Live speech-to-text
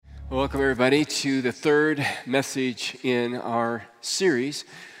Welcome, everybody, to the third message in our series,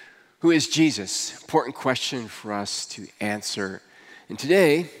 Who is Jesus? Important question for us to answer. And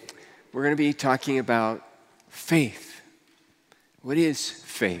today, we're going to be talking about faith. What is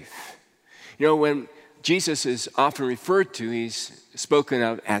faith? You know, when Jesus is often referred to, he's spoken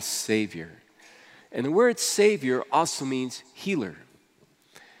of as Savior. And the word Savior also means healer.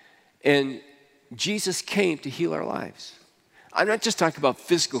 And Jesus came to heal our lives. I'm not just talking about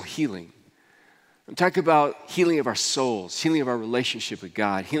physical healing. I'm talking about healing of our souls, healing of our relationship with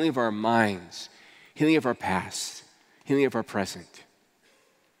God, healing of our minds, healing of our past, healing of our present.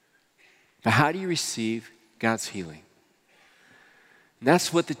 But how do you receive God's healing? And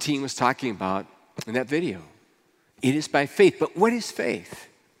that's what the team was talking about in that video. It is by faith. But what is faith?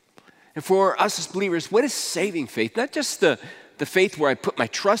 And for us as believers, what is saving faith? Not just the faith where I put my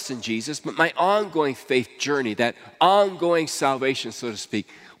trust in Jesus, but my ongoing faith journey, that ongoing salvation, so to speak.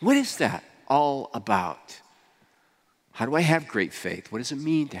 What is that all about? How do I have great faith? What does it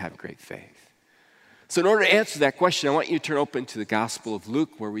mean to have great faith? So in order to answer that question, I want you to turn open to the Gospel of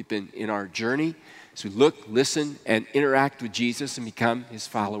Luke, where we've been in our journey. As we look, listen, and interact with Jesus and become his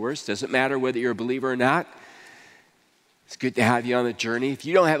followers. Doesn't matter whether you're a believer or not. It's good to have you on the journey. If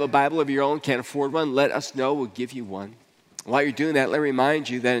you don't have a Bible of your own, can't afford one, let us know. We'll give you one. While you're doing that, let me remind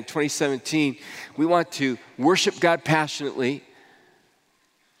you that in 2017, we want to worship God passionately.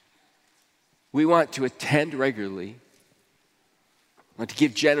 We want to attend regularly. We want to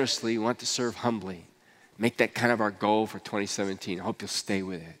give generously. We want to serve humbly. Make that kind of our goal for 2017. I hope you'll stay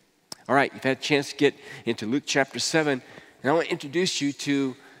with it. All right, you've had a chance to get into Luke chapter 7, and I want to introduce you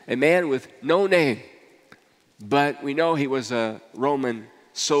to a man with no name, but we know he was a Roman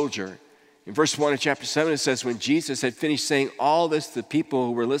soldier. In verse 1 of chapter 7, it says, when Jesus had finished saying all this to the people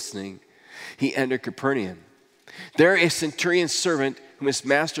who were listening, he entered Capernaum. There a centurion's servant, whom his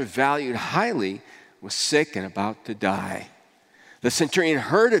master valued highly, was sick and about to die. The centurion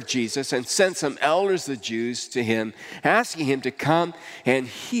heard of Jesus and sent some elders of the Jews to him, asking him to come and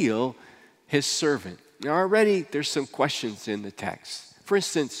heal his servant. Now already there's some questions in the text. For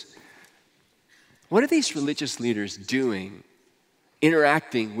instance, what are these religious leaders doing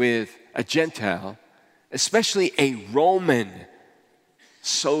interacting with a Gentile, especially a Roman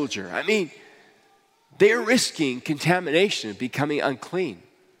soldier? I mean, they're risking contamination and becoming unclean.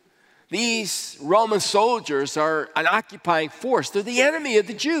 These Roman soldiers are an occupying force. They're the enemy of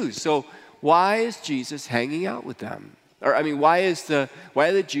the Jews. So why is Jesus hanging out with them? Why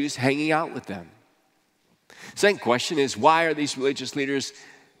are the Jews hanging out with them? Second question is, why are these religious leaders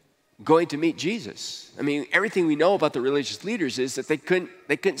going to meet Jesus? I mean, everything we know about the religious leaders is that they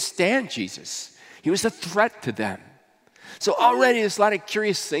couldn't stand Jesus. He was a threat to them. So already there's a lot of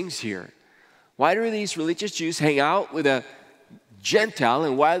curious things here. Why do these religious Jews hang out with a Gentile,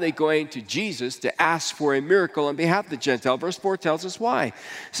 and why are they going to Jesus to ask for a miracle on behalf of the Gentile? Verse 4 tells us why. It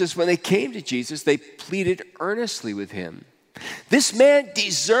says, when they came to Jesus, they pleaded earnestly with him. This man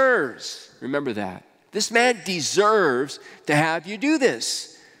deserves, remember that, this man deserves to have you do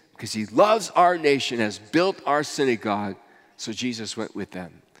this, because he loves our nation, has built our synagogue. So Jesus went with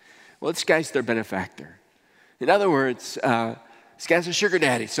them. Well, this guy's their benefactor. In other words, this guy's a sugar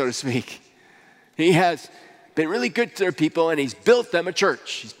daddy, so to speak. He has been really good to their people, and he's built them a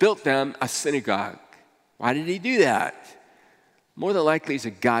church. He's built them a synagogue. Why did he do that? More than likely, he's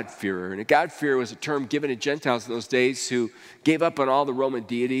a God-fearer. And a God-fearer was a term given to Gentiles in those days who gave up on all the Roman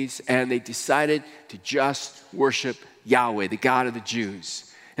deities, and they decided to just worship Yahweh, the God of the Jews.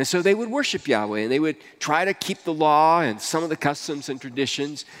 And so they would worship Yahweh, and they would try to keep the law and some of the customs and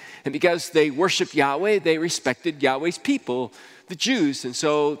traditions. And because they worshiped Yahweh, they respected Yahweh's people, the Jews, and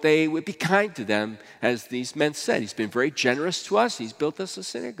so they would be kind to them, as these men said. He's been very generous to us. He's built us a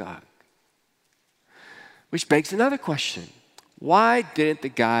synagogue. Which begs another question. Why didn't the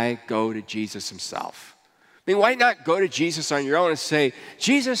guy go to Jesus himself? I mean, why not go to Jesus on your own and say,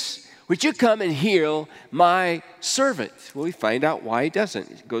 Jesus, would you come and heal my servant? Well, we find out why he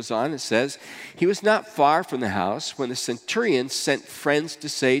doesn't. It goes on and says, he was not far from the house when the centurion sent friends to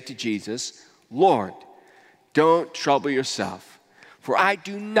say to Jesus, Lord, don't trouble yourself, for I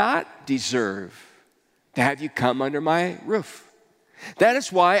do not deserve to have you come under my roof. That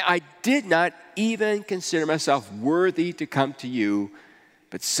is why I did not even consider myself worthy to come to you,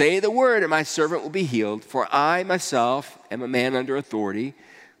 but say the word and my servant will be healed. For I myself am a man under authority,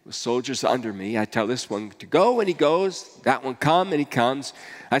 with soldiers under me. I tell this one to go, and he goes. That one come, and he comes.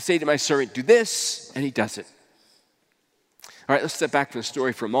 I say to my servant, do this, and he does it. All right, let's step back from the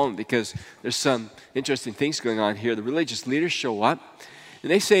story for a moment, because there's some interesting things going on here. The religious leaders show up,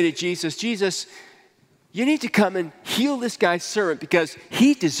 and they say to Jesus, Jesus, you need to come and heal this guy's servant because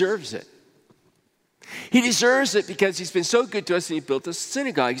he deserves it. He deserves it because he's been so good to us and he built a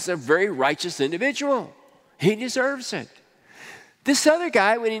synagogue. He's a very righteous individual. He deserves it. This other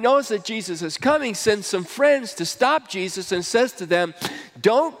guy, when he knows that Jesus is coming, sends some friends to stop Jesus and says to them,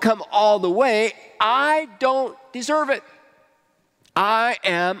 don't come all the way. I don't deserve it. I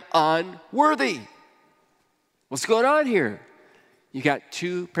am unworthy. What's going on here? You got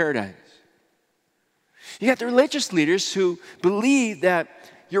two paradigms. You got the religious leaders who believe that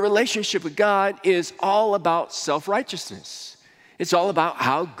your relationship with God is all about self-righteousness. It's all about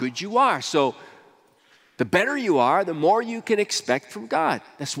how good you are. So the better you are, the more you can expect from God.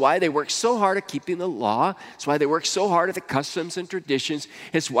 That's why they work so hard at keeping the law. That's why they work so hard at the customs and traditions.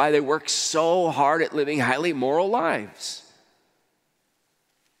 It's why they work so hard at living highly moral lives.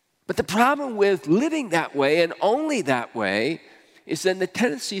 But the problem with living that way and only that way is then the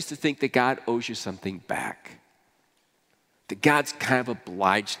tendency is to think that God owes you something back. That God's kind of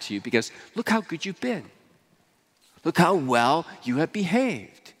obliged to you because look how good you've been. Look how well you have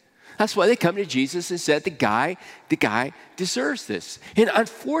behaved. That's why they come to Jesus and said, the guy deserves this. And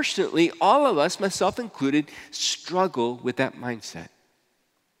unfortunately, all of us, myself included, struggle with that mindset.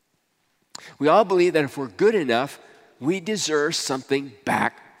 We all believe that if we're good enough, we deserve something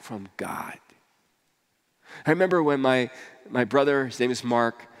back from God. I remember when my brother, his name is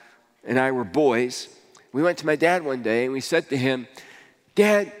Mark, and I were boys, we went to my dad one day and we said to him,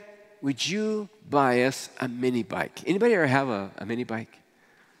 Dad, would you buy us a mini bike? Anybody ever have a mini bike?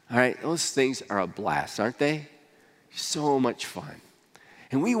 All right, those things are a blast, aren't they? So much fun.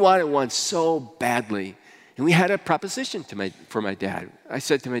 And we wanted one so badly. And we had a proposition for my dad. I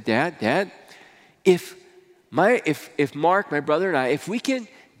said to my dad, Dad, if Mark, my brother, and I, if we can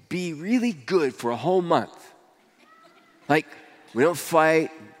be really good for a whole month, like we don't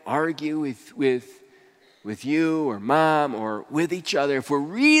fight, argue with you or Mom or with each other, if we're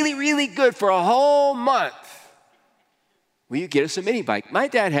really, really good for a whole month, will you get us a mini bike? My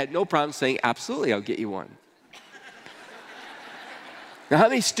dad had no problem saying, absolutely, I'll get you one. Now, how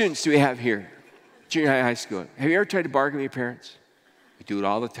many students do we have here? Junior high, high school. Have you ever tried to bargain with your parents? We do it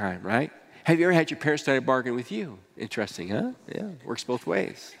all the time, right? Have you ever had your parents try to bargain with you? Interesting, huh? Yeah, works both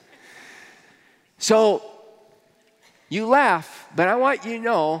ways. So, you laugh, but I want you to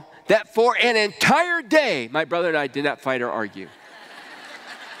know that for an entire day, my brother and I did not fight or argue.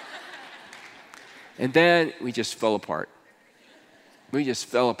 And then we just fell apart. We just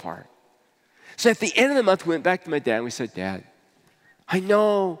fell apart. So at the end of the month, we went back to my dad and we said, Dad, I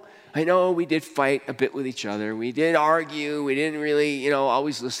know we did fight a bit with each other. We did argue. We didn't really,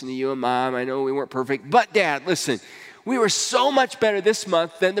 always listen to you and Mom. I know we weren't perfect. But Dad, listen, we were so much better this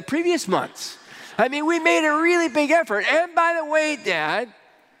month than the previous months. I mean, we made a really big effort. And by the way, Dad,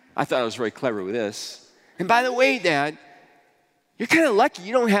 I thought I was very clever with this. And by the way, Dad, you're kind of lucky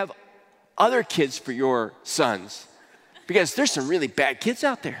you don't have other kids for your sons because there's some really bad kids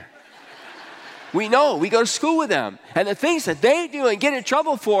out there. We know, we go to school with them. And the things that they do and get in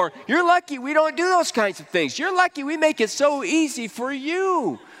trouble for, you're lucky we don't do those kinds of things. You're lucky we make it so easy for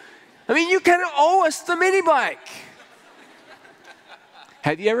you. I mean, you kind of owe us the mini bike.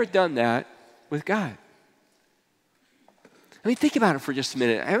 Have you ever done that with God? I mean, think about it for just a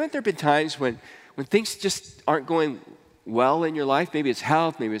minute. Haven't there been times when things just aren't going well in your life? Maybe it's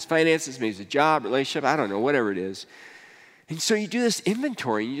health, maybe it's finances, maybe it's a job, relationship, I don't know, whatever it is. And so you do this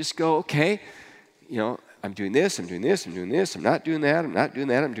inventory and you just go, okay, I'm doing this, I'm doing this, I'm doing this, I'm not doing that, I'm not doing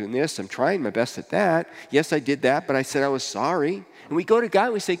that, I'm doing this, I'm trying my best at that. Yes, I did that, but I said I was sorry. And we go to God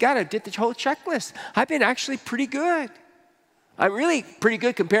and we say, God, I did the whole checklist. I've been actually pretty good. I'm really pretty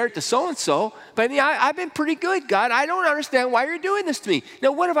good compared to so-and-so, but I mean, I've been pretty good, God. I don't understand why you're doing this to me.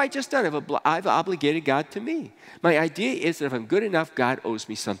 Now, what have I just done? I've obligated God to me. My idea is that if I'm good enough, God owes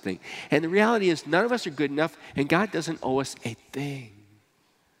me something. And the reality is none of us are good enough, and God doesn't owe us a thing.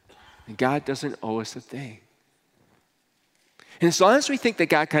 And God doesn't owe us a thing. And as long as we think that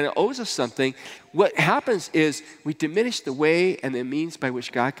God kind of owes us something, what happens is we diminish the way and the means by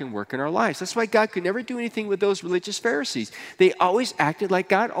which God can work in our lives. That's why God could never do anything with those religious Pharisees. They always acted like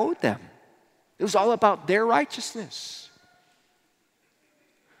God owed them. It was all about their righteousness.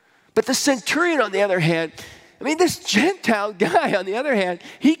 But the centurion, on the other hand, this Gentile guy, on the other hand,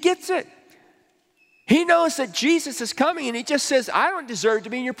 he gets it. He knows that Jesus is coming, and he just says, I don't deserve to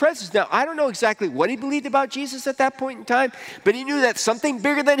be in your presence. Now, I don't know exactly what he believed about Jesus at that point in time, but he knew that something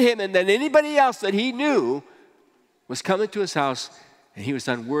bigger than him and than anybody else that he knew was coming to his house, and he was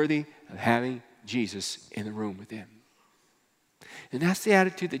unworthy of having Jesus in the room with him. And that's the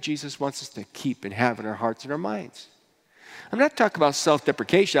attitude that Jesus wants us to keep and have in our hearts and our minds. I'm not talking about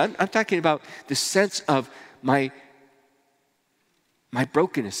self-deprecation. I'm talking about the sense of my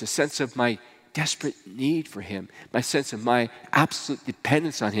brokenness, the sense of my desperate need for him, my sense of my absolute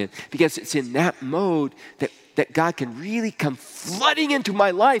dependence on him. Because it's in that mode that God can really come flooding into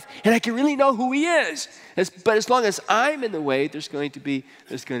my life and I can really know who he is. But as long as I'm in the way, there's going to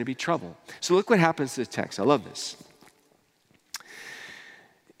be trouble. So look what happens to the text. I love this.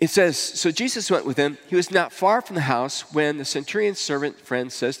 It says, so Jesus went with him. He was not far from the house when the centurion's servant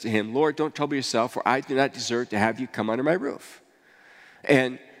friend says to him, Lord, don't trouble yourself, for I do not deserve to have you come under my roof.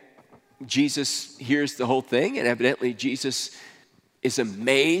 And Jesus hears the whole thing, and evidently Jesus is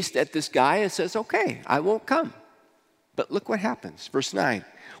amazed at this guy and says, okay, I won't come. But look what happens. Verse 9.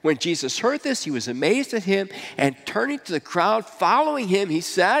 When Jesus heard this, he was amazed at him, and turning to the crowd following him, he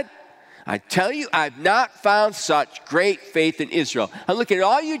said, I tell you, I've not found such great faith in Israel. I'm looking at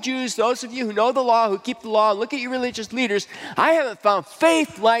all you Jews, those of you who know the law, who keep the law, and look at your religious leaders. I haven't found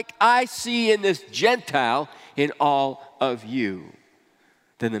faith like I see in this Gentile in all of you.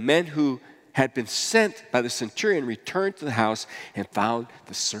 Then the men who had been sent by the centurion returned to the house and found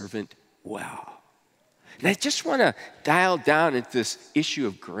the servant well. And I just want to dial down into this issue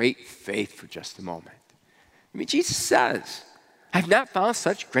of great faith for just a moment. I mean, Jesus says, I've not found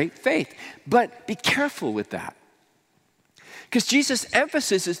such great faith. But be careful with that. Because Jesus'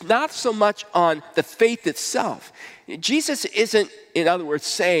 emphasis is not so much on the faith itself. Jesus isn't, in other words,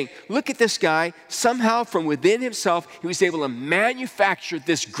 saying, look at this guy. Somehow from within himself, he was able to manufacture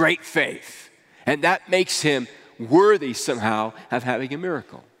this great faith. And that makes him worthy somehow of having a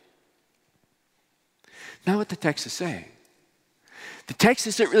miracle. Not what the text is saying. The text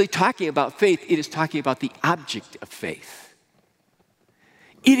isn't really talking about faith. It is talking about the object of faith.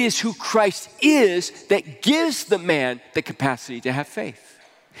 It is who Christ is that gives the man the capacity to have faith.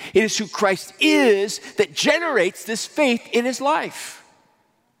 It is who Christ is that generates this faith in his life.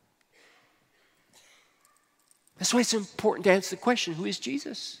 That's why it's important to answer the question, who is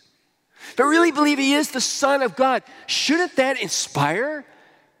Jesus? If I really believe he is the Son of God, shouldn't that inspire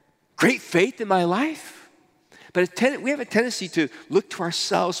great faith in my life? But we have a tendency to look to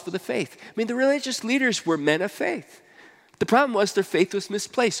ourselves for the faith. I mean, the religious leaders were men of faith. The problem was their faith was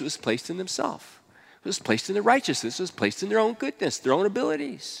misplaced. It was placed in themselves. It was placed in their righteousness. It was placed in their own goodness, their own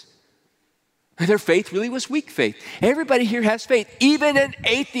abilities. And their faith really was weak faith. Everybody here has faith. Even an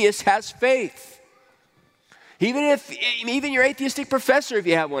atheist has faith. Even your atheistic professor, if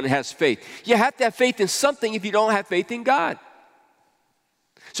you have one, has faith. You have to have faith in something if you don't have faith in God.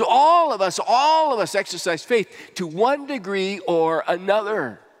 So all of us exercise faith to one degree or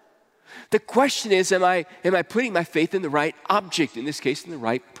another. The question is, am I putting my faith in the right object, in this case, in the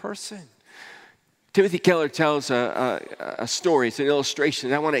right person? Timothy Keller tells a story. It's an illustration,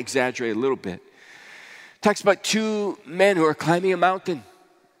 and I want to exaggerate a little bit. It talks about two men who are climbing a mountain,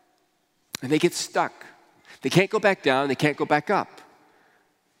 and they get stuck. They can't go back down. They can't go back up.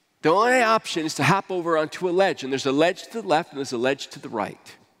 The only option is to hop over onto a ledge, and there's a ledge to the left and there's a ledge to the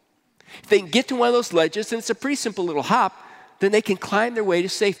right. If they can get to one of those ledges, and it's a pretty simple little hop, then they can climb their way to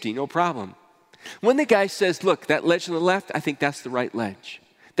safety, no problem. When the guy says, look, that ledge on the left, I think that's the right ledge.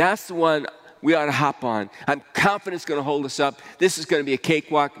 That's the one we ought to hop on. I'm confident it's going to hold us up. This is going to be a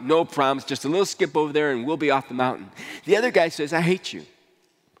cakewalk, no problems, just a little skip over there and we'll be off the mountain. The other guy says, I hate you.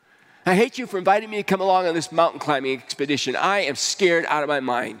 I hate you for inviting me to come along on this mountain climbing expedition. I am scared out of my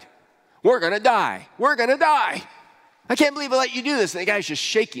mind. We're going to die. We're going to die. I can't believe I let you do this. And the guy's just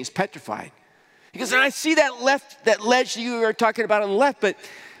shaking. He's petrified. Because I see that ledge that you were talking about on the left, but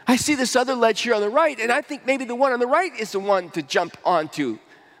I see this other ledge here on the right, and I think maybe the one on the right is the one to jump onto.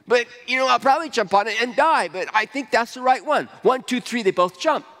 But, I'll probably jump on it and die, but I think that's the right one. 1, 2, 3, they both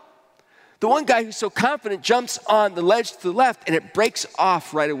jump. The one guy who's so confident jumps on the ledge to the left, and it breaks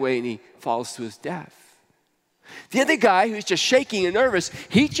off right away, and he falls to his death. The other guy, who's just shaking and nervous,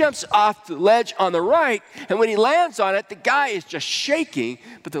 he jumps off the ledge on the right, and when he lands on it, the guy is just shaking,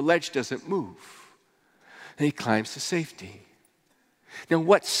 but the ledge doesn't move. And he climbs to safety. Now,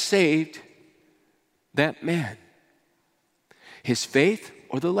 what saved that man? His faith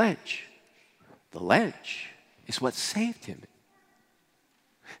or the ledge? The ledge is what saved him.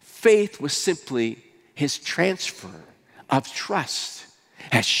 Faith was simply his transfer of trust,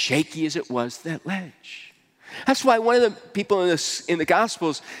 as shaky as it was that ledge. That's why one of the people in the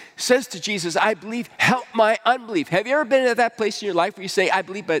Gospels says to Jesus, I believe, help my unbelief. Have you ever been at that place in your life where you say, I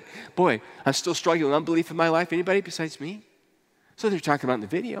believe, but boy, I'm still struggling with unbelief in my life? Anybody besides me? So they're talking about in the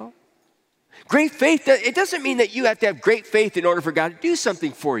video. Great faith, it doesn't mean that you have to have great faith in order for God to do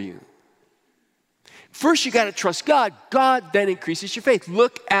something for you. First, you got to trust God. God then increases your faith.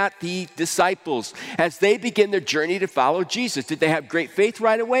 Look at the disciples as they begin their journey to follow Jesus. Did they have great faith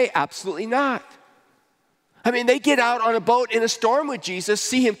right away? Absolutely not. I mean, they get out on a boat in a storm with Jesus,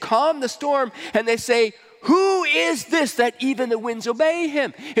 see him calm the storm, and they say, who is this that even the winds obey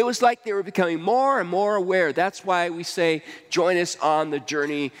him? It was like they were becoming more and more aware. That's why we say, join us on the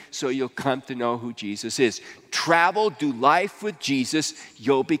journey so you'll come to know who Jesus is. Travel, do life with Jesus,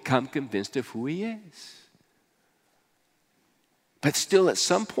 you'll become convinced of who he is. But still, at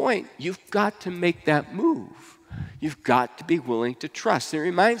some point, you've got to make that move. You've got to be willing to trust. It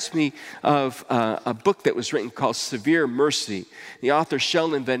reminds me of a book that was written called Severe Mercy. The author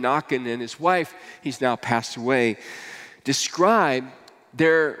Sheldon Vanauken and his wife, he's now passed away, describe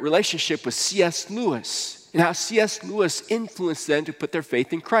their relationship with C.S. Lewis and how C.S. Lewis influenced them to put their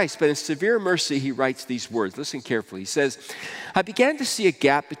faith in Christ. But in Severe Mercy, he writes these words. Listen carefully. He says, I began to see a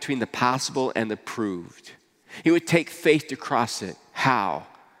gap between the possible and the proved. It would take faith to cross it. How?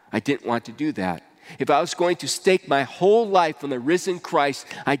 I didn't want to do that. If I was going to stake my whole life on the risen Christ,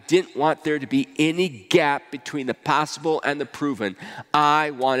 I didn't want there to be any gap between the possible and the proven.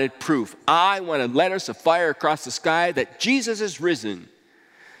 I wanted proof. I wanted letters of fire across the sky that Jesus is risen.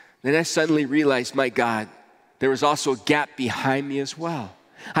 Then I suddenly realized, my God, there was also a gap behind me as well.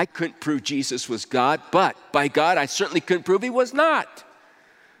 I couldn't prove Jesus was God, but by God, I certainly couldn't prove he was not.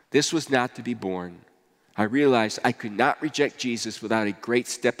 This was not to be borne. I realized I could not reject Jesus without a great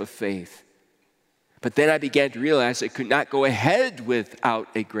step of faith. But then I began to realize I could not go ahead without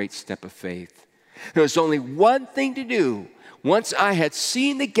a great step of faith. There was only one thing to do. Once I had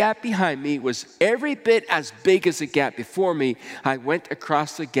seen the gap behind me was every bit as big as the gap before me, I went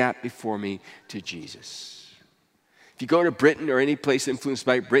across the gap before me to Jesus. If you go to Britain or any place influenced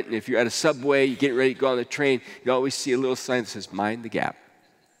by Britain, if you're at a subway, you're getting ready to go on the train, you always see a little sign that says, mind the gap.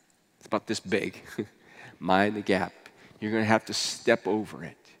 It's about this big. Mind the gap. You're going to have to step over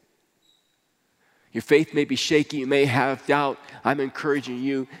it. Your faith may be shaky. You may have doubt. I'm encouraging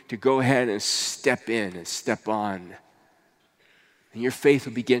you to go ahead and step in and step on. And your faith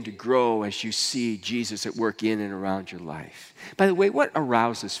will begin to grow as you see Jesus at work in and around your life. By the way, what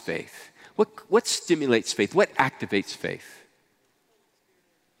arouses faith? What stimulates faith? What activates faith?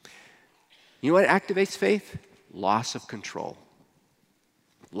 You know what activates faith? Loss of control.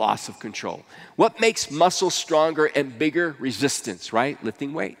 Loss of control. What makes muscles stronger and bigger? Resistance, right?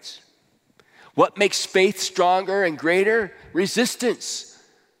 Lifting weights. What makes faith stronger and greater? Resistance,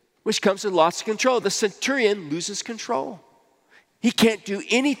 which comes with loss of control. The centurion loses control. He can't do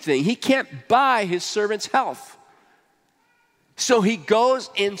anything. He can't buy his servant's health. So he goes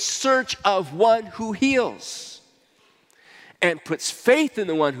in search of one who heals and puts faith in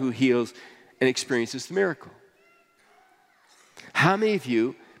the one who heals and experiences the miracle. How many of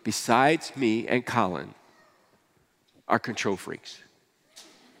you, besides me and Colin, are control freaks?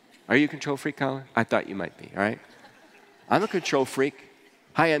 Are you a control freak, Colin? I thought you might be, all right? I'm a control freak.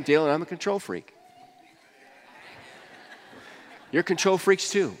 Hi, I'm Dale, and I'm a control freak. You're control freaks,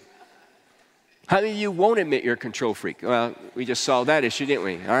 too. How many of you won't admit you're a control freak? Well, we just solved that issue, didn't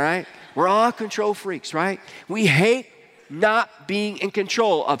we? All right? We're all control freaks, right? We hate not being in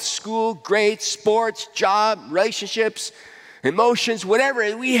control of school, grades, sports, job, relationships, emotions,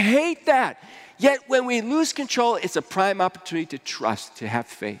 whatever. We hate that. Yet when we lose control, it's a prime opportunity to trust, to have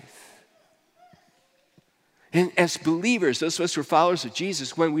faith. And as believers, those of us who are followers of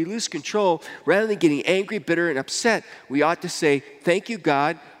Jesus, when we lose control, rather than getting angry, bitter, and upset, we ought to say, thank you,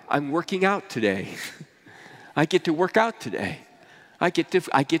 God, I'm working out today. I get to work out today. I get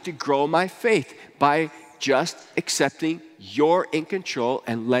to grow my faith by just accepting you're in control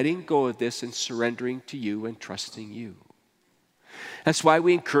and letting go of this and surrendering to you and trusting you. That's why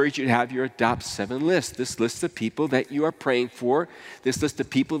we encourage you to have your Adopt 7 list. This list of people that you are praying for, this list of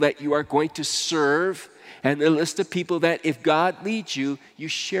people that you are going to serve, and the list of people that if God leads you, you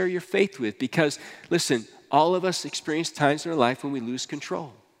share your faith with. Because, listen, all of us experience times in our life when we lose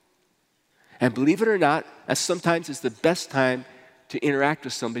control. And believe it or not, that sometimes is the best time to interact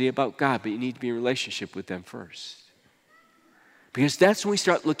with somebody about God, but you need to be in a relationship with them first. Because that's when we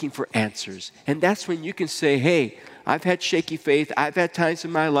start looking for answers. And that's when you can say, hey, I've had shaky faith, I've had times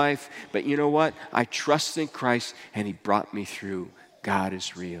in my life, but you know what? I trust in Christ and he brought me through. God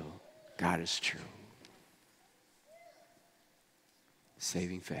is real. God is true.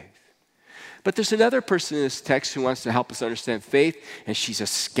 Saving faith. But there's another person in this text who wants to help us understand faith, and she's a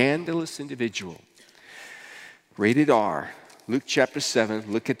scandalous individual. Rated R. Luke chapter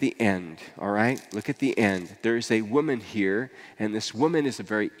 7, look at the end, all right? Look at the end. There is a woman here, and this woman is a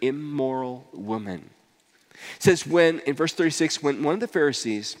very immoral woman. It says in verse 36, when one of the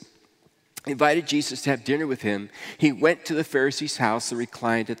Pharisees invited Jesus to have dinner with him, he went to the Pharisee's house and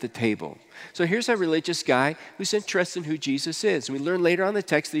reclined at the table. So here's a religious guy who's interested in who Jesus is. And we learn later on in the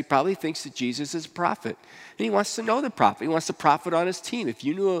text that he probably thinks that Jesus is a prophet. And he wants to know the prophet. He wants the prophet on his team. If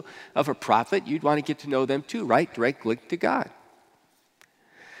you knew of a prophet, you'd want to get to know them too, right? Direct link to God.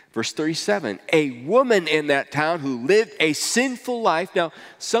 Verse 37, a woman in that town who lived a sinful life. Now,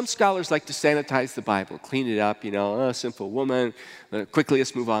 some scholars like to sanitize the Bible, clean it up, sinful woman. Quickly,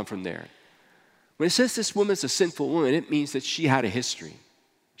 let's move on from there. When it says this woman's a sinful woman, it means that she had a history.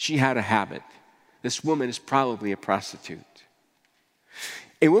 She had a habit. This woman is probably a prostitute.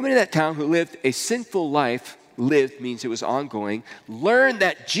 A woman in that town who lived a sinful life, lived means it was ongoing, learned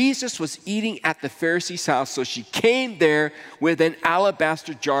that Jesus was eating at the Pharisee's house, so she came there with an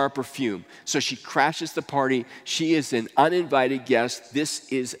alabaster jar of perfume. So she crashes the party. She is an uninvited guest. This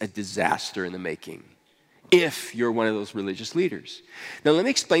is a disaster in the making, if you're one of those religious leaders. Now, let me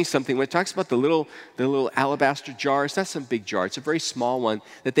explain something. When it talks about the little alabaster jar, it's not some big jar. It's a very small one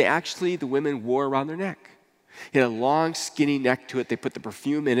that the women wore around their neck. It had a long, skinny neck to it. They put the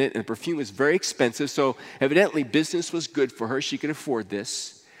perfume in it, and the perfume was very expensive, so evidently business was good for her. She could afford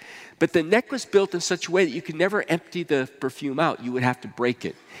this. But the neck was built in such a way that you could never empty the perfume out. You would have to break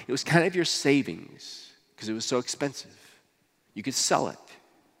it. It was kind of your savings because it was so expensive. You could sell it.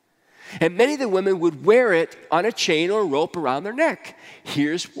 And many of the women would wear it on a chain or a rope around their neck.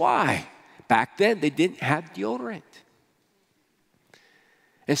 Here's why. Back then, they didn't have deodorant.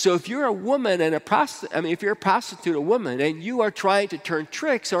 And so if you're a woman and if you're a prostitute, a woman, and you are trying to turn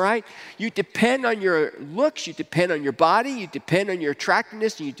tricks, all right, you depend on your looks, you depend on your body, you depend on your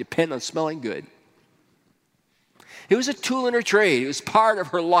attractiveness, and you depend on smelling good. It was a tool in her trade. It was part of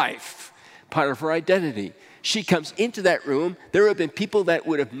her life, part of her identity. She comes into that room. There would have been people that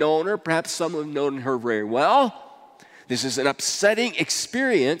would have known her. Perhaps some would have known her very well. This is an upsetting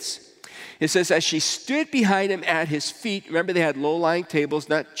experience. It says, as she stood behind him at his feet, remember they had low-lying tables,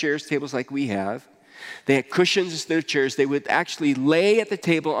 not chairs, tables like we have. They had cushions instead of chairs. They would actually lay at the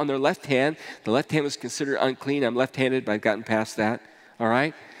table on their left hand. The left hand was considered unclean. I'm left-handed, but I've gotten past that, all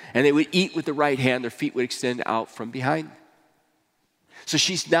right? And they would eat with the right hand. Their feet would extend out from behind. So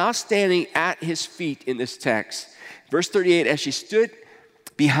she's now standing at his feet in this text. Verse 38, as she stood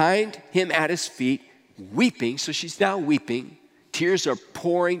behind him at his feet, weeping, so she's now weeping. Tears are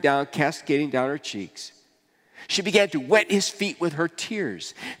pouring down, cascading down her cheeks. She began to wet his feet with her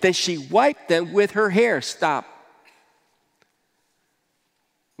tears. Then she wiped them with her hair. Stop.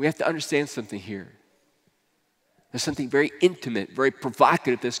 We have to understand something here. There's something very intimate, very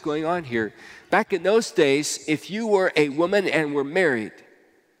provocative that's going on here. Back in those days, if you were a woman and were married,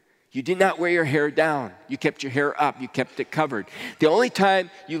 you did not wear your hair down. You kept your hair up. You kept it covered. The only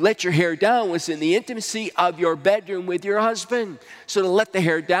time you let your hair down was in the intimacy of your bedroom with your husband. So to let the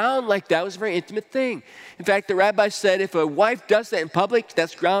hair down like that was a very intimate thing. In fact, the rabbi said if a wife does that in public,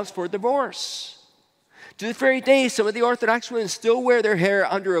 that's grounds for divorce. To this very day, some of the Orthodox women still wear their hair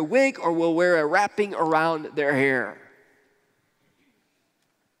under a wig or will wear a wrapping around their hair.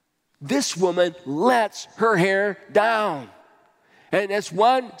 This woman lets her hair down. And as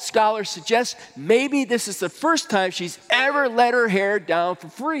one scholar suggests, maybe this is the first time she's ever let her hair down for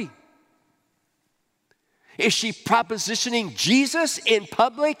free. Is she propositioning Jesus in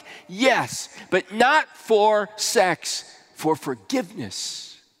public? Yes, but not for sex, for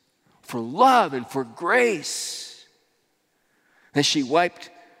forgiveness, for love, and for grace. And she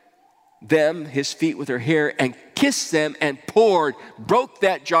wiped his feet with her hair, and kissed them and broke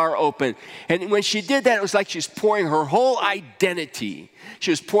that jar open. And when she did that, it was like she was pouring her whole identity.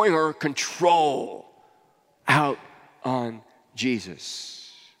 She was pouring her control out on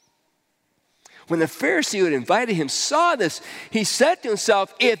Jesus. When the Pharisee who had invited him saw this, he said to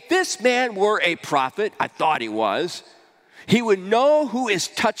himself, if this man were a prophet, I thought he was, he would know who is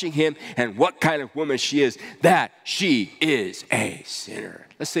touching him and what kind of woman she is, that she is a sinner.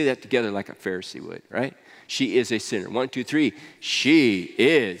 Let's say that together like a Pharisee would, right? She is a sinner. 1, 2, 3. She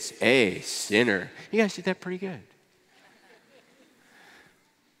is a sinner. You guys did that pretty good.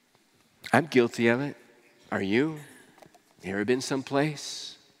 I'm guilty of it. Are you? You ever been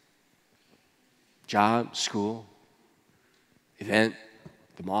someplace? Job, school, event,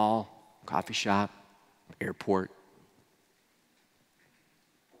 the mall, coffee shop, airport.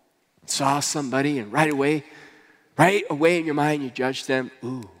 Saw somebody and right away in your mind you judge them.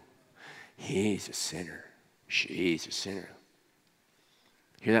 Ooh, he's a sinner. She's a sinner.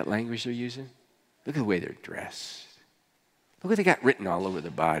 Hear that language they're using? Look at the way they're dressed. Look what they got written all over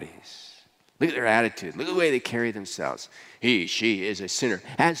their bodies. Look at their attitude. Look at the way they carry themselves. She is a sinner.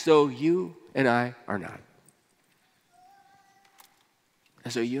 As though you and I are not.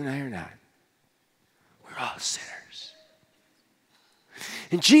 As though you and I are not. all sinners.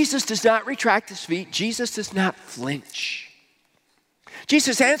 And Jesus does not retract his feet. Jesus does not flinch.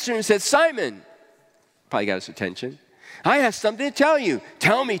 Jesus answered and said, Simon, probably got his attention, I have something to tell you.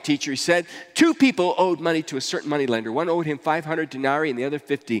 Tell me, teacher, he said. 2 people owed money to a certain moneylender. One owed him 500 denarii and the other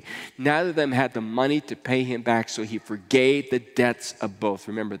 50. Neither of them had the money to pay him back, so he forgave the debts of both.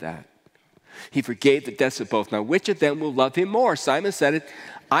 Remember that. He forgave the debts of both. Now, which of them will love him more? Simon said it.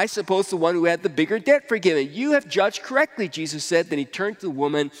 I suppose the one who had the bigger debt forgiven. You have judged correctly, Jesus said. Then he turned to the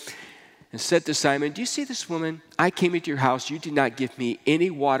woman and said to Simon, do you see this woman? I came into your house. You did not give me any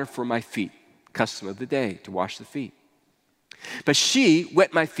water for my feet, custom of the day, to wash the feet. But she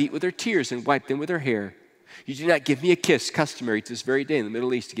wet my feet with her tears and wiped them with her hair. You did not give me a kiss, customary to this very day in the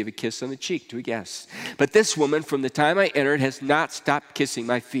Middle East, to give a kiss on the cheek to a guest. But this woman, from the time I entered, has not stopped kissing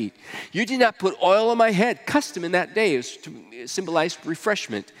my feet. You did not put oil on my head, custom in that day, is to symbolize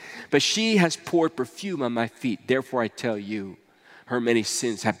refreshment. But she has poured perfume on my feet. Therefore I tell you, her many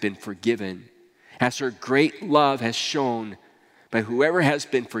sins have been forgiven, as her great love has shown. But whoever has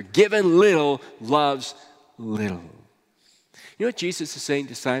been forgiven little loves little. You know what Jesus is saying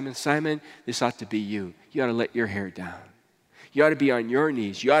to Simon? Simon, this ought to be you. You ought to let your hair down. You ought to be on your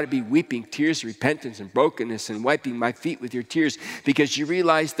knees. You ought to be weeping tears of repentance and brokenness and wiping my feet with your tears, because you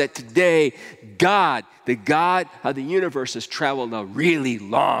realize that today God, the God of the universe, has traveled a really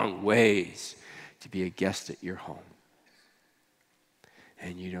long ways to be a guest at your home.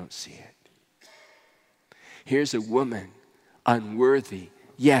 And you don't see it. Here's a woman, unworthy,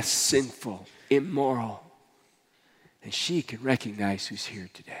 yes, sinful, immoral. And she can recognize who's here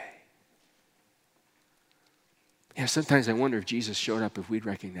today. Yeah, sometimes I wonder if Jesus showed up, if we'd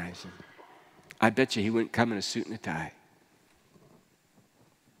recognize him. I bet you he wouldn't come in a suit and a tie.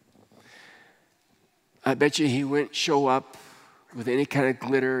 I bet you he wouldn't show up with any kind of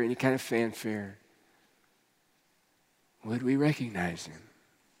glitter, any kind of fanfare. Would we recognize him?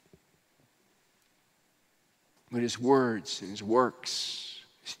 With his words and his works,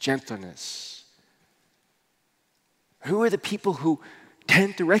 his gentleness? Who are the people who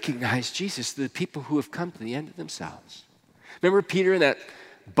tend to recognize Jesus? The people who have come to the end of themselves. Remember Peter in that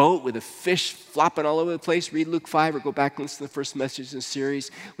boat with the fish flopping all over the place? Read Luke 5 or go back and listen to the first message in the series.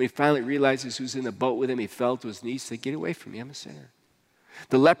 When he finally realizes who's in the boat with him, he fell to his knees and said, get away from me, I'm a sinner.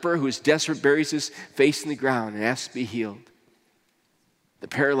 The leper who is desperate buries his face in the ground and asks to be healed. The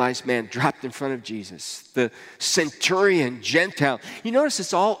paralyzed man dropped in front of Jesus. The centurion, Gentile. You notice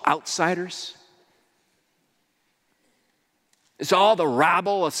it's all outsiders. It's all the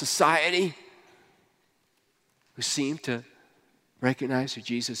rabble of society who seem to recognize who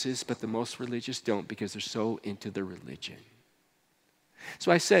Jesus is, but the most religious don't, because they're so into the religion.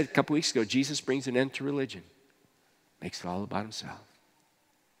 So I said a couple weeks ago, Jesus brings an end to religion. Makes it all about himself.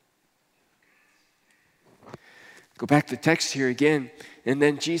 Go back to the text here again. And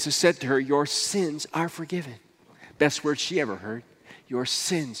then Jesus said to her, your sins are forgiven. Best word she ever heard. Your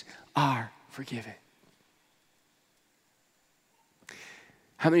sins are forgiven.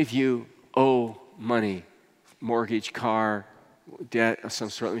 How many of you owe money, mortgage, car, debt of some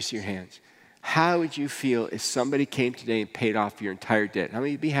sort? Let me see your hands. How would you feel if somebody came today and paid off your entire debt? How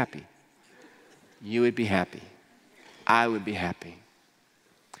many would be happy? You would be happy. I would be happy.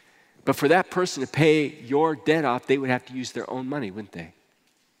 But for that person to pay your debt off, they would have to use their own money, wouldn't they?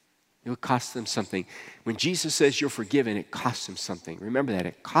 It would cost them something. When Jesus says you're forgiven, it costs him something. Remember that,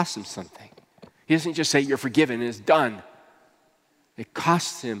 it costs him something. He doesn't just say you're forgiven and it's done. It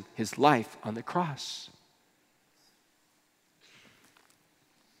cost him his life on the cross.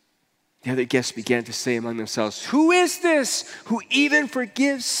 The other guests began to say among themselves, who is this who even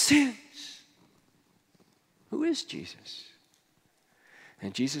forgives sins? Who is Jesus?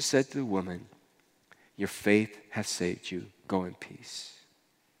 And Jesus said to the woman, your faith has saved you. Go in peace.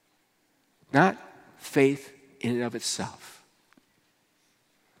 Not faith in and of itself,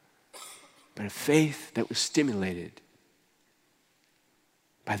 but a faith that was stimulated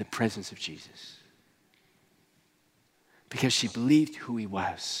by the presence of Jesus. Because she believed who he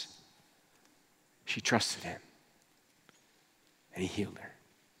was. She trusted him. And he healed her.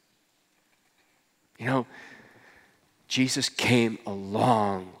 You know, Jesus came a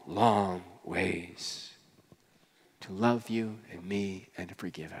long, long ways to love you and me and to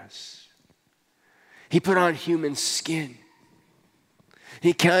forgive us. He put on human skin.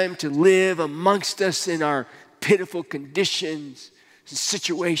 He came to live amongst us in our pitiful conditions,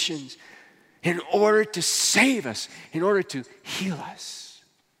 situations, in order to save us, in order to heal us.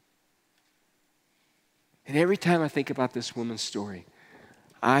 And every time I think about this woman's story,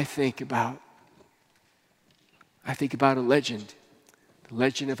 I think about a legend, the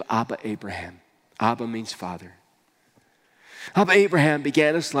legend of Abba Abraham. Abba means father. Abba Abraham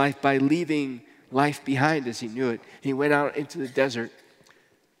began his life by leaving life behind as he knew it. He went out into the desert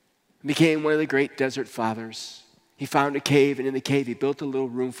and became one of the great desert fathers. He found a cave, and in the cave he built a little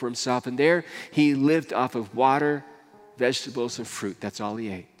room for himself. And there he lived off of water, vegetables, and fruit. That's all he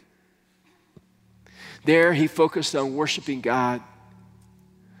ate. There he focused on worshiping God.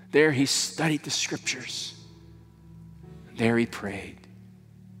 There he studied the scriptures. There he prayed.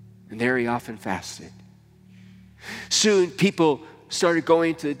 And there he often fasted. Soon people started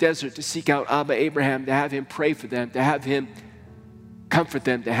going to the desert to seek out Abba Abraham, to have him pray for them, to have him comfort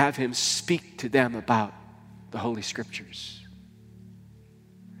them, to have him speak to them about the Holy Scriptures.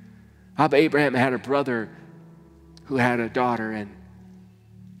 Abba Abraham had a brother who had a daughter, and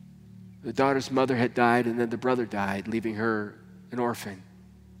the daughter's mother had died, and then the brother died, leaving her an orphan.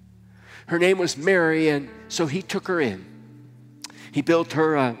 Her name was Mary, and so he took her in. He built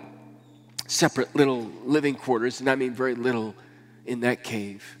her a separate little living quarters, and I mean very little, in that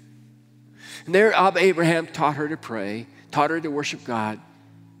cave. And there Abba Abraham taught her to pray, taught her to worship God,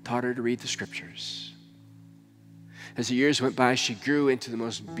 taught her to read the scriptures. As the years went by, she grew into the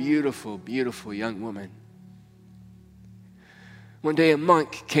most beautiful, beautiful young woman. One day a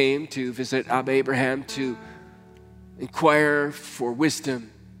monk came to visit Abba Abraham to inquire for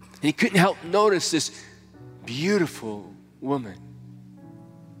wisdom. And he couldn't help notice this beautiful woman.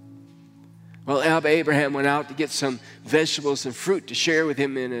 Well, Abba Abraham went out to get some vegetables and fruit to share with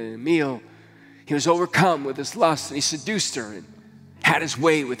him in a meal. He was overcome with his lust, and he seduced her and had his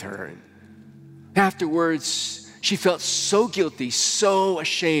way with her. And afterwards, she felt so guilty, so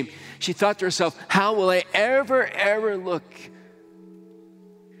ashamed. She thought to herself, how will I ever look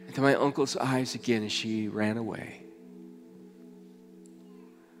into my uncle's eyes again? And she ran away.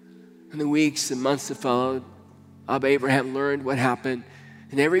 In the weeks and months that followed, Abba Abraham learned what happened.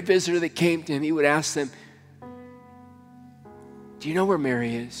 And every visitor that came to him, he would ask them, do you know where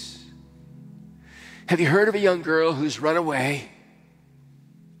Mary is? Have you heard of a young girl who's run away?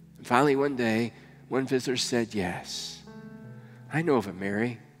 And finally one day, one visitor said, yes, I know of a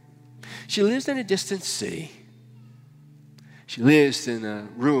Mary. She lives in a distant city. She lives in a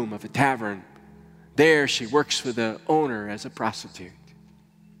room of a tavern. There she works for the owner as a prostitute.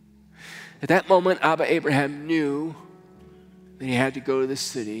 At that moment, Abba Abraham knew that he had to go to the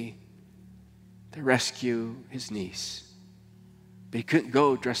city to rescue his niece. But he couldn't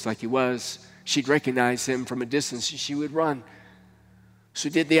go dressed like he was. She'd recognize him from a distance and she would run. So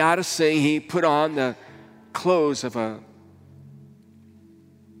he did the oddest thing. He put on the clothes of a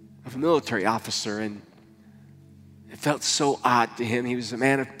military officer, and it felt so odd to him. He was a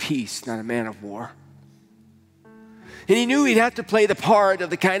man of peace, not a man of war. And he knew he'd have to play the part of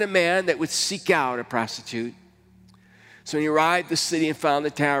the kind of man that would seek out a prostitute. So when he arrived at the city and found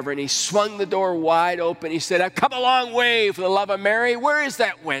the tavern, he swung the door wide open. He said, I've come a long way for the love of Mary. Where is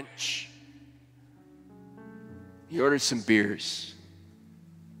that wench? He ordered some beers.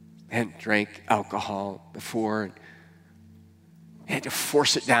 He hadn't drank alcohol before. And he had to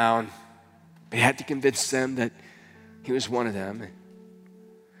force it down. But he had to convince them that he was one of them.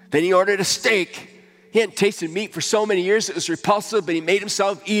 Then he ordered a steak. He hadn't tasted meat for so many years it was repulsive, but he made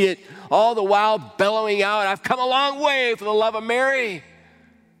himself eat it, all the while bellowing out, I've come a long way for the love of Mary.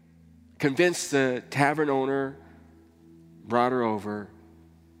 Convinced the tavern owner, brought her over.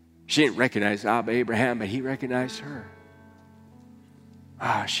 She didn't recognize Abba Abraham, but he recognized her.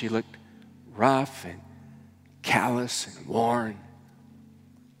 She looked rough and callous and worn.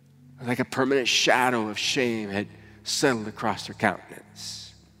 Like a permanent shadow of shame had settled across her countenance.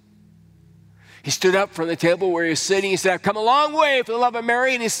 He stood up from the table where he was sitting. He said, I've come a long way for the love of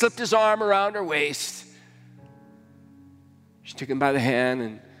Mary. And he slipped his arm around her waist. She took him by the hand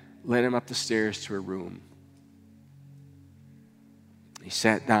and led him up the stairs to her room. He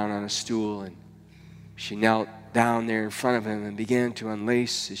sat down on a stool, and she knelt down there in front of him and began to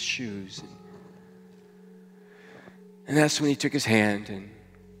unlace his shoes. And that's when he took his hand and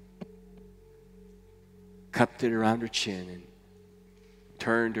cupped it around her chin and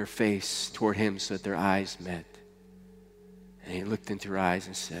turned her face toward him so that their eyes met. And he looked into her eyes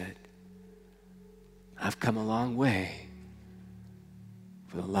and said, I've come a long way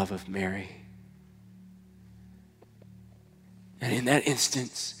for the love of Mary. And in that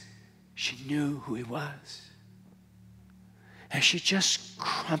instance, she knew who he was. And she just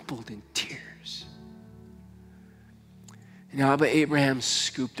crumpled in tears. And Abba Abraham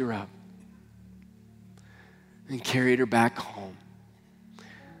scooped her up and carried her back home,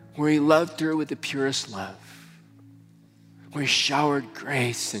 where he loved her with the purest love, where he showered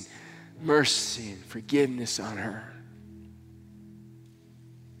grace and mercy and forgiveness on her.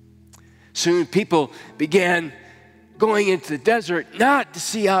 Soon people began going into the desert not to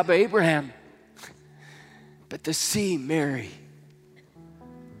see Abba Abraham, but to see Mary.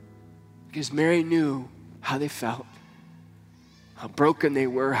 Because Mary knew how they felt, how broken they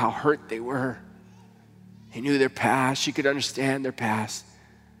were, how hurt they were. He knew their past. She could understand their past.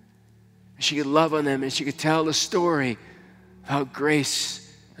 She could love on them, and she could tell the story of how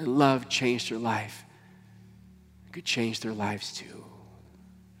grace and love changed her life. It could change their lives too.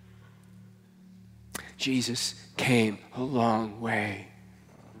 Jesus came a long way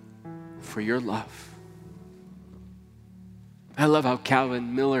for your love. I love how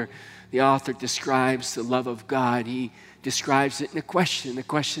Calvin Miller, the author, describes the love of God. He describes it in a question. The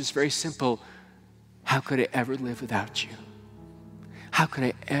question is very simple. How could I ever live without you? How could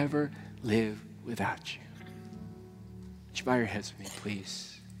I ever live without you? Would you bow your heads with me,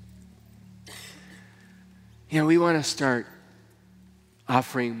 please? We want to start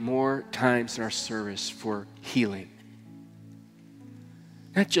offering more times in our service for healing.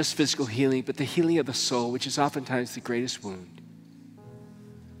 Not just physical healing, but the healing of the soul, which is oftentimes the greatest wound.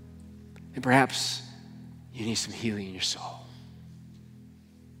 And perhaps you need some healing in your soul.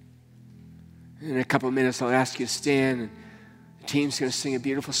 In a couple of minutes, I'll ask you to stand, and the team's going to sing a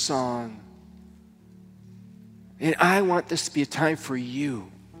beautiful song. And I want this to be a time for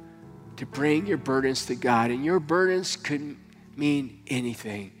you to bring your burdens to God. And your burdens could mean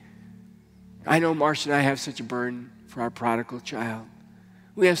anything. I know Marcia and I have such a burden for our prodigal child.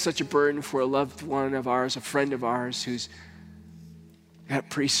 We have such a burden for a loved one of ours, a friend of ours who's got a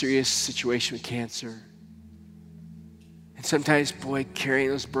pretty serious situation with cancer. And sometimes, boy, carrying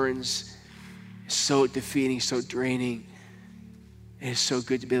those burdens is so defeating, so draining. And it's so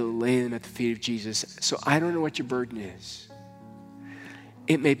good to be able to lay them at the feet of Jesus. So I don't know what your burden is.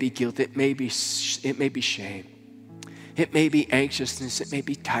 It may be guilt. It may be shame. It may be anxiousness. It may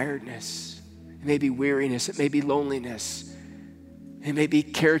be tiredness. It may be weariness. It may be loneliness. It may be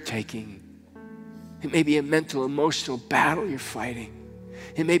caretaking. It may be a mental, emotional battle you're fighting.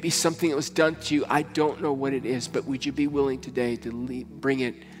 It may be something that was done to you. I don't know what it is, but would you be willing today to bring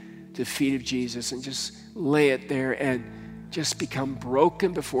it to the feet of Jesus and just lay it there and just become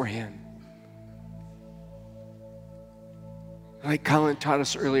broken before him? Like Colin taught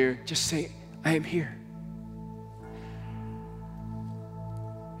us earlier, just say, I am here.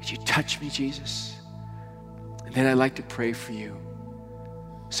 Would you touch me, Jesus? And then I'd like to pray for you.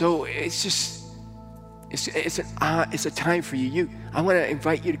 So it's a time for you. I want to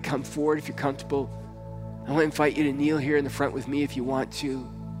invite you to come forward if you're comfortable. I want to invite you to kneel here in the front with me if you want to.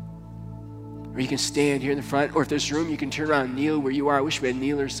 Or you can stand here in the front. Or if there's room, you can turn around and kneel where you are. I wish we had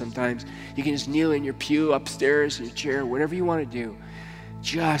kneelers sometimes. You can just kneel in your pew upstairs, in your chair, whatever you want to do.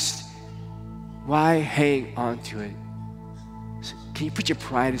 Just, why hang on to it? So can you put your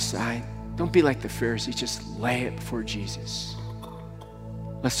pride aside? Don't be like the Pharisees. Just lay it before Jesus.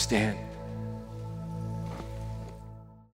 Let's stand.